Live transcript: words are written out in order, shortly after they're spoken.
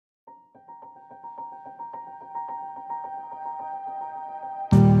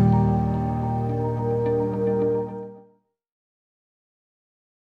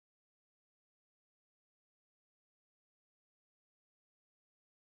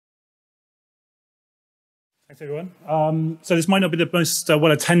Thanks, everyone. So this might not be the most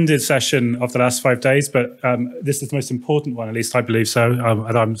well-attended session of the last 5 days, but this is the most important one, at least I believe so,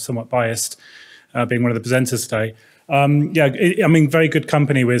 and I'm somewhat biased, being one of the presenters today. I mean, very good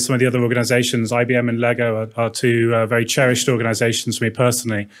company with some of the other organizations. IBM and Lego are two very cherished organizations for me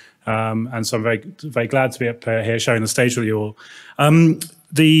personally, and so I'm very glad to be up here sharing the stage with you all.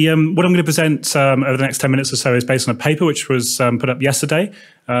 What I'm going to present over the next 10 minutes or so is based on a paper which was put up yesterday.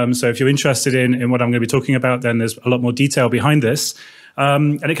 So if you're interested in what I'm going to be talking about, then there's a lot more detail behind this.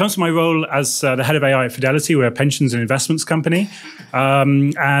 And it comes from my role as the head of AI at Fidelity. We're a pensions and investments company.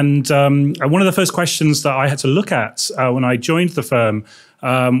 And one of the first questions that I had to look at when I joined the firm,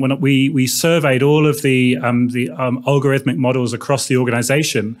 when we surveyed all of the algorithmic models across the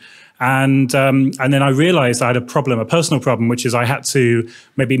organization. And then I realized I had a personal problem, which is I had to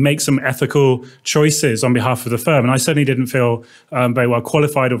maybe make some ethical choices on behalf of the firm. And I certainly didn't feel very well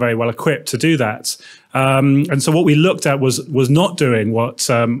qualified or very well equipped to do that. And so what we looked at was not doing what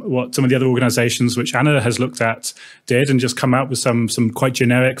some of the other organizations which Anna has looked at did, and just come out with some quite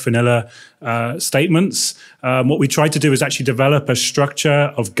generic vanilla statements. What we tried to do is actually develop a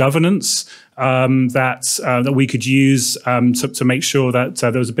structure of governance that we could use to make sure that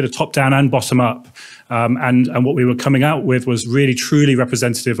there was a bit of top-down and bottom-up. And what we were coming out with was really truly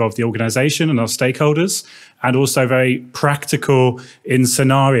representative of the organization and our stakeholders, and also very practical in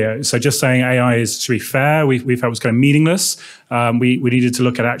scenario. So just saying AI is, to be fair, we felt was kind of meaningless. We needed to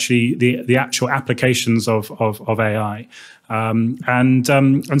look at actually the actual applications of AI. So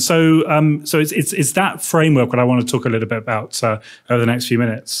it's that framework that I want to talk a little bit about over the next few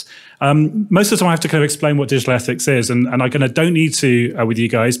minutes. Most of the time I have to kind of explain what digital ethics is, and I kind of don't need to with you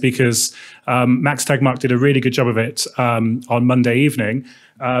guys, because Max Tegmark did a really good job of it on Monday evening.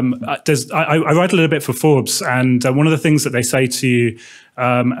 I write a little bit for Forbes, and one of the things that they say to you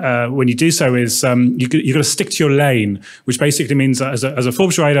when you do so is you've got to stick to your lane, which basically means that as a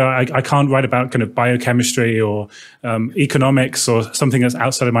Forbes writer, I can't write about kind of biochemistry or economics or something that's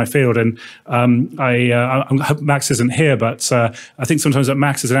outside of my field. And I hope Max isn't here, but I think sometimes that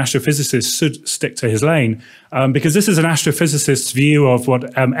Max as an astrophysicist should stick to his lane, because this is an astrophysicist's view of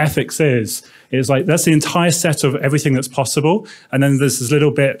what ethics is. It's like that's the entire set of everything that's possible, and then there's this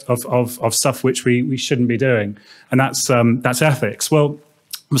little bit of stuff which we shouldn't be doing, and that's ethics. Well,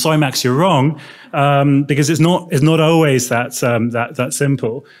 I'm sorry, Max, you're wrong, because it's not always that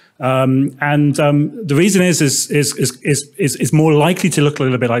simple. The reason is more likely to look a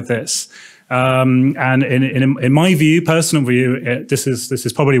little bit like this. And in my view, personal view, this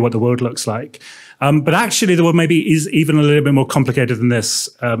is probably what the world looks like. But actually, the world maybe is even a little bit more complicated than this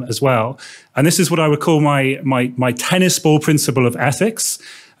as well. And this is what I would call my tennis ball principle of ethics.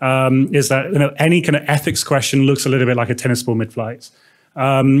 Is that any kind of ethics question looks a little bit like a tennis ball mid-flight.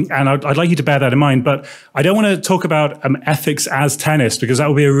 And I'd like you to bear that in mind. But I don't want to talk about ethics as tennis, because that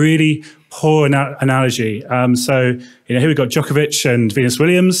would be a really poor analogy. So here we've got Djokovic and Venus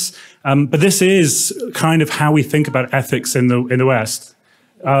Williams. But this is kind of how we think about ethics in the West.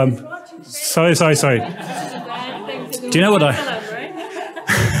 Sorry. Do you know what I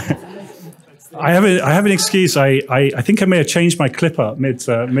have an excuse. I think I may have changed my clip up mid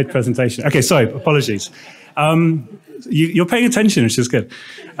presentation. Okay, sorry, apologies. You're paying attention, which is good.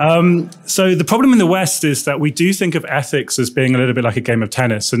 So the problem in the West is that we do think of ethics as being a little bit like a game of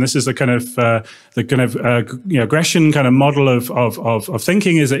tennis, and this is the kind of aggression kind of model of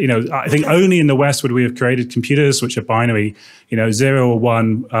thinking. Is that I think only in the West would we have created computers which are binary, 0 or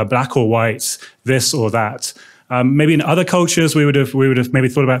 1, black or white, this or that. Maybe in other cultures we would have maybe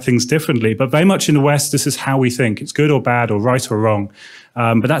thought about things differently, but very much in the West, this is how we think. It's good or bad or right or wrong.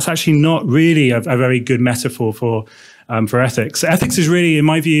 But that's actually not really a very good metaphor for ethics. Ethics is really, in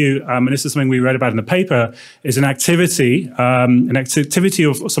my view, and this is something we read about in the paper, is an activity of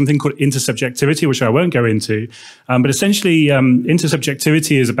something called intersubjectivity, which I won't go into. But essentially,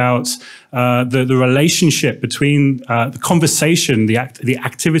 intersubjectivity is about the relationship between the conversation, the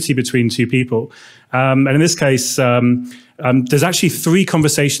activity between two people. And in this case, there's actually 3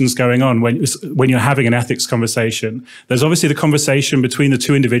 conversations going on when you're having an ethics conversation. There's obviously the conversation between the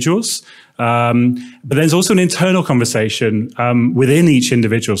 2 individuals, but there's also an internal conversation within each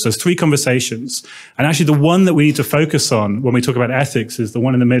individual. So there's 3 conversations. And actually the one that we need to focus on when we talk about ethics is the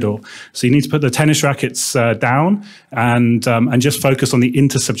one in the middle. So you need to put the tennis rackets down and just focus on the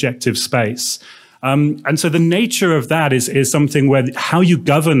intersubjective space. And so the nature of that is something where how you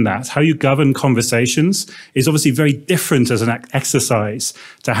govern that, how you govern conversations is obviously very different as an exercise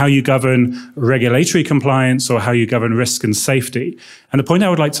to how you govern regulatory compliance or how you govern risk and safety. And the point I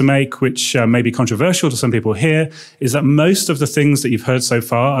would like to make, which may be controversial to some people here, is that most of the things that you've heard so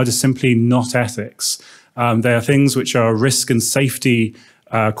far are just simply not ethics. They are things which are risk and safety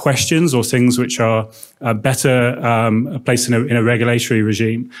questions, or things which are better placed in a regulatory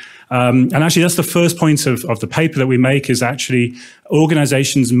regime. And actually, that's the first point of the paper that we make, is actually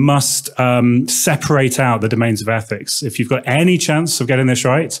organizations must separate out the domains of ethics. If you've got any chance of getting this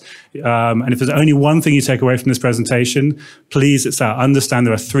right, and if there's only one thing you take away from this presentation, please, it's that: understand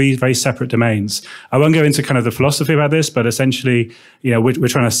there are three very separate domains. I won't go into kind of the philosophy about this, but essentially, we're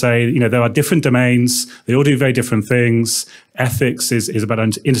trying to say, there are different domains. They all do very different things. Ethics is about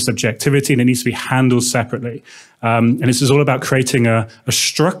intersubjectivity, and it needs to be handled separately. And this is all about creating a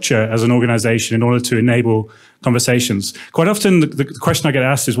structure as an organization in order to enable conversations. Quite often, the question I get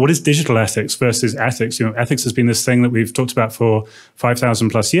asked is, what is digital ethics versus ethics? Ethics has been this thing that we've talked about for 5,000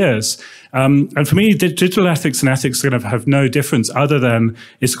 plus years. And for me, digital ethics and ethics kind of have no difference, other than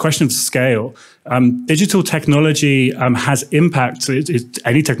it's a question of scale. Digital technology has impact.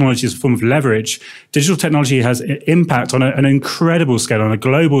 Any technology is a form of leverage. Digital technology has impact on an incredible scale, on a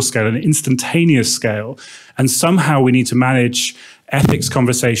global scale, an instantaneous scale. And somehow we need to manage ethics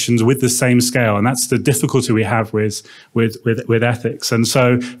conversations with the same scale. And that's the difficulty we have with ethics. And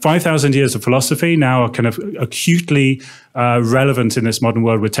so 5,000 years of philosophy now are kind of acutely relevant in this modern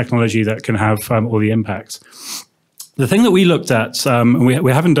world with technology that can have all the impact. The thing that we looked at, and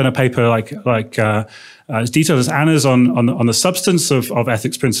we haven't done a paper like as detailed as Anna's on the substance of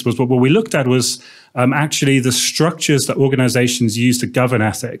ethics principles, but what we looked at was actually the structures that organizations use to govern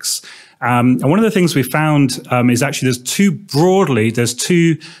ethics. And one of the things we found is actually there's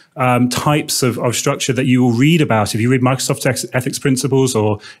two types of structure that you will read about if you read Microsoft's ethics principles,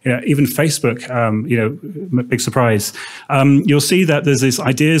 or even Facebook. Big surprise. You'll see that there's these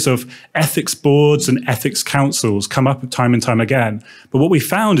ideas of ethics boards and ethics councils come up time and time again. But what we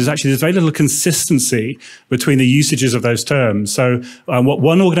found is actually there's very little consistency between the usages of those terms. So what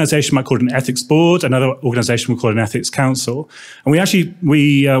one organization might call an ethics board, another organization will call it an ethics council. And we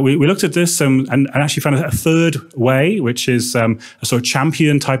looked at this and actually found a third way, which is a sort of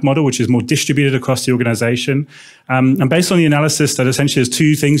champion type model, which is more distributed across the organization. And based on the analysis, that essentially there's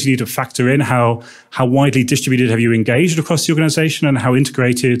two things you need to factor in: how widely distributed have you engaged across the organization, and how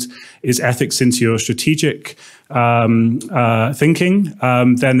integrated is ethics into your strategic thinking.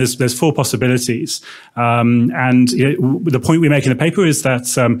 Then there's four possibilities. And the point we make in the paper is that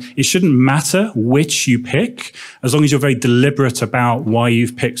it shouldn't matter which you pick, as long as you're very deliberate about why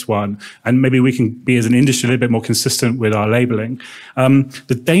you've picked one. And maybe we can be, as an industry, a little bit more consistent with our labeling.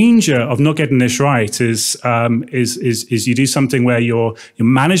 The danger of not getting this right is you do something where your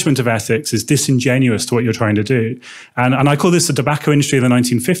management of ethics is disingenuous to what you're trying to do. And I call this the tobacco industry of the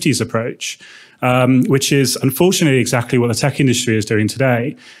 1950s approach. Which is unfortunately exactly what the tech industry is doing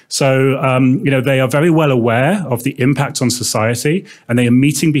today. So, they are very well aware of the impact on society, and they are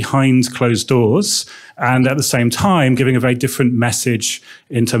meeting behind closed doors, and at the same time giving a very different message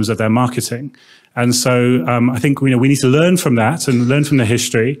in terms of their marketing. And so I think we need to learn from that and learn from the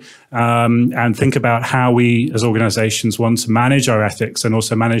history, and think about how we as organizations want to manage our ethics, and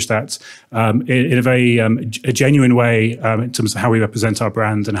also manage that in a very a genuine way in terms of how we represent our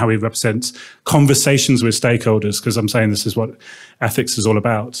brand and how we represent conversations with stakeholders, because I'm saying this is what ethics is all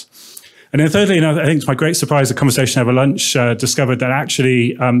about. And then thirdly, I think to my great surprise, the conversation over lunch discovered that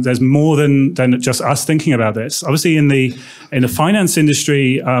actually there's more than just us thinking about this. Obviously, in the finance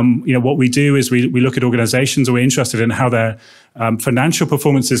industry, what we do is we look at organizations, and we're interested in how their financial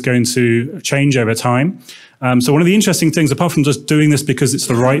performance is going to change over time. So one of the interesting things, apart from just doing this because it's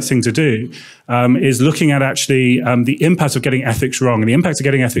the right thing to do, is looking at actually the impact of getting ethics wrong. And the impact of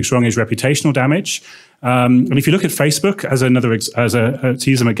getting ethics wrong is reputational damage. And if you look at Facebook to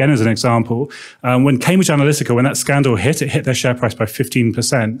use them again as an example, when Cambridge Analytica, when that scandal hit, it hit their share price by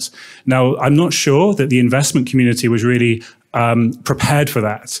 15%. Now, I'm not sure that the investment community was really prepared for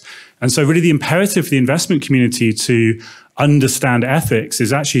that. And so really the imperative for the investment community to understand ethics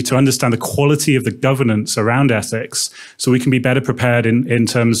is actually to understand the quality of the governance around ethics, so we can be better prepared in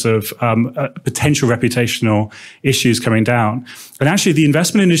terms of potential reputational issues coming down. And actually the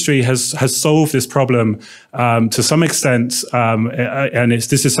investment industry has solved this problem to some extent, and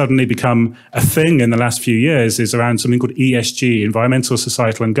this has suddenly become a thing in the last few years, is around something called ESG, environmental,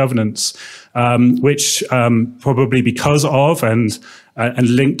 societal and governance, which probably because of and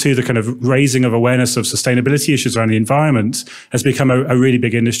linked to the kind of raising of awareness of sustainability issues around the environment has become a really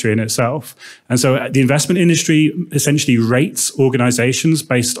big industry in itself. And so the investment industry essentially rates organizations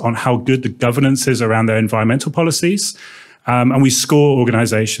based on how good the governance is around their environmental policies. And we score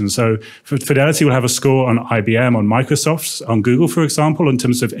organizations. So Fidelity will have a score on IBM, on Microsoft, on Google, for example, in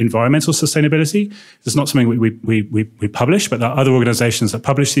terms of environmental sustainability. It's not something we publish, but there are other organizations that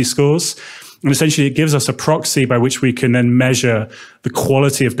publish these scores. And essentially, it gives us a proxy by which we can then measure the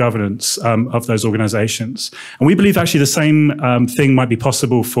quality of governance of those organizations. And we believe actually the same thing might be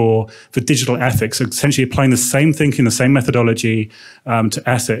possible for digital ethics, essentially applying the same thinking, the same methodology to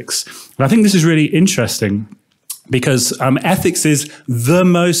ethics. And I think this is really interesting, because ethics is the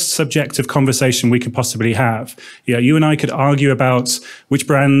most subjective conversation we could possibly have. You and I could argue about which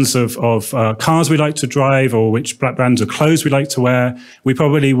brands of cars we like to drive or which brands of clothes we like to wear. We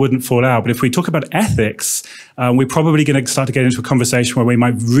probably wouldn't fall out. But if we talk about ethics, we're probably going to start to get into a conversation where we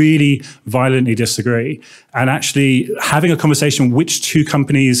might really violently disagree. And actually having a conversation which two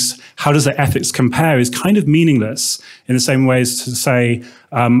companies, how does their ethics compare, is kind of meaningless, in the same way as to say,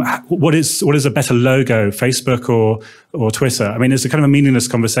 what is a better logo, Facebook or Twitter? I mean, it's a kind of a meaningless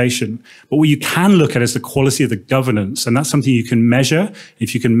conversation. But what you can look at is the quality of the governance, and that's something you can measure.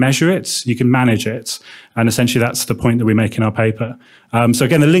 If you can measure it, you can manage it. And essentially, that's the point that we make in our paper. So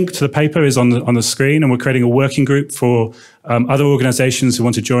again, the link to the paper is on the screen, and we're creating a working group for other organizations who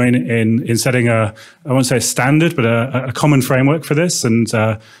want to join in setting I won't say a standard, but a common framework for this. And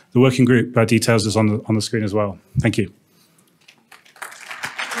the working group details is on the screen as well. Thank you.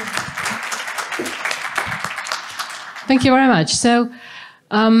 Thank you very much. So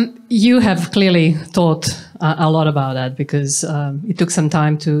you have clearly thought a lot about that, because it took some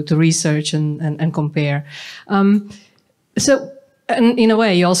time to research and compare. So in a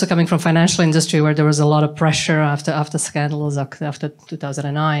way, you're also coming from financial industry, where there was a lot of pressure after scandals, after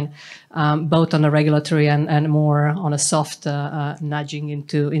 2009, both on the regulatory and more on a soft nudging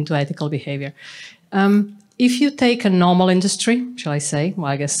into ethical behavior. If you take a normal industry, shall I say, well,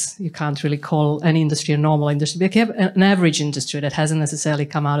 I guess you can't really call any industry a normal industry, but you have an average industry that hasn't necessarily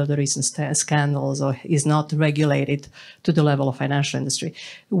come out of the recent scandals or is not regulated to the level of financial industry.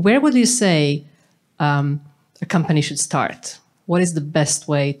 Where would you say a company should start? What is the best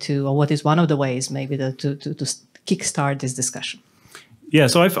way to, or what is one of the ways maybe to kickstart this discussion? Yeah,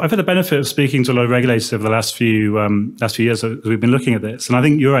 so I've had the benefit of speaking to a lot of regulators over the last few years as we've been looking at this. And I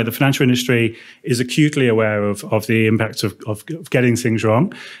think you're right, the financial industry is acutely aware of the impact of getting things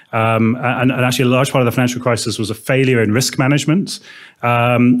wrong. And actually a large part of the financial crisis was a failure in risk management.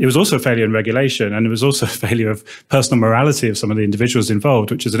 It was also a failure in regulation, and it was also a failure of personal morality of some of the individuals involved,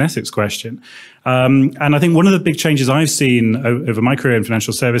 which is an ethics question. And I think one of the big changes I've seen over my career in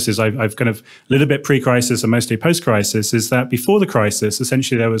financial services, I've kind of a little bit pre-crisis and mostly post-crisis, is that before the crisis,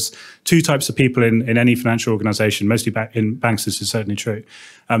 essentially there was two types of people in any financial organization, mostly in banks. This is certainly true.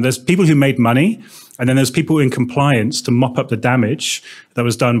 There's people who made money, and then there's people in compliance to mop up the damage that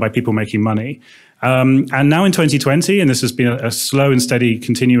was done by people making money. And now in 2020, and this has been a slow and steady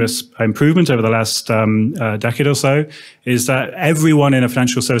continuous improvement over the last decade or so, is that everyone in a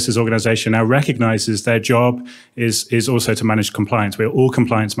financial services organization now recognizes their job is also to manage compliance. We're all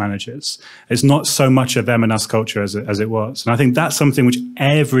compliance managers. It's not so much a them and us culture as it was. And I think that's something which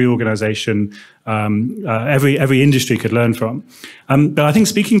every organization, every industry could learn from. But I think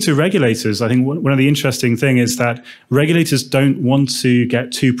speaking to regulators, I think one of the interesting things is that regulators don't want to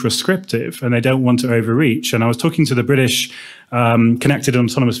get too prescriptive, and they don't want to overreach. And I was talking to the British Connected and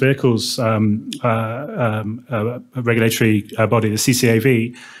Autonomous Vehicles regulatory body, the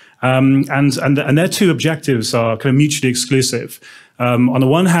CCAV, and their two objectives are kind of mutually exclusive. On the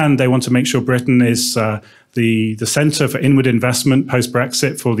one hand, they want to make sure Britain is the centre for inward investment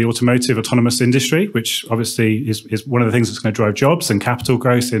post-Brexit for the automotive autonomous industry, which obviously is one of the things that's going to drive jobs and capital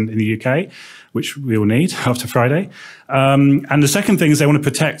growth in the UK, which we all need after Friday. And the second thing is they want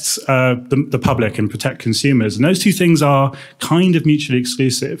to protect the public and protect consumers. And those two things are kind of mutually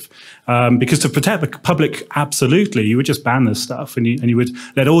exclusive. Because to protect the public, absolutely, you would just ban this stuff, and you would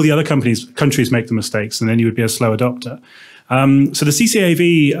let all the other countries make the mistakes, and then you would be a slow adopter. So the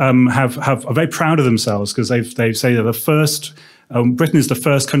CCAV are very proud of themselves, because they say they're the first. Britain is the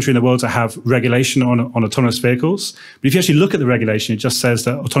first country in the world to have regulation on autonomous vehicles. But if you actually look at the regulation, it just says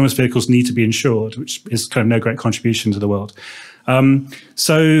that autonomous vehicles need to be insured, which is kind of no great contribution to the world.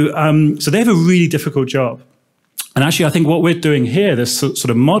 So they have a really difficult job. And actually, I think what we're doing here, this sort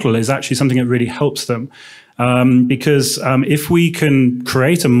of model, is actually something that really helps them. Because if we can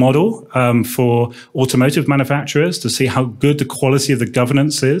create a model for automotive manufacturers to see how good the quality of the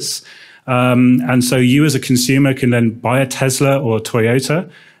governance is, and so you as a consumer can then buy a Tesla or a Toyota,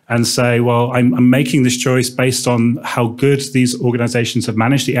 and say, well, I'm making this choice based on how good these organizations have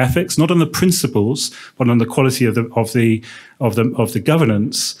managed the ethics, not on the principles, but on the quality of the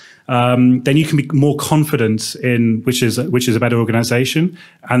governance, then you can be more confident in which is a better organization.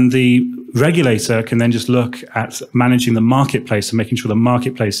 And the regulator can then just look at managing the marketplace and making sure the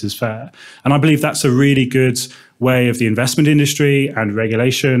marketplace is fair. And I believe that's a really good way of the investment industry and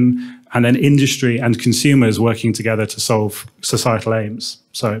regulation, and then industry and consumers working together to solve societal aims.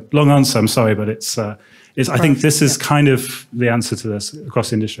 So long answer, I'm sorry, but I think this is kind of the answer to this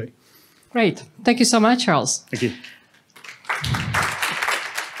across industry. Great. Thank you so much, Charles. Thank you.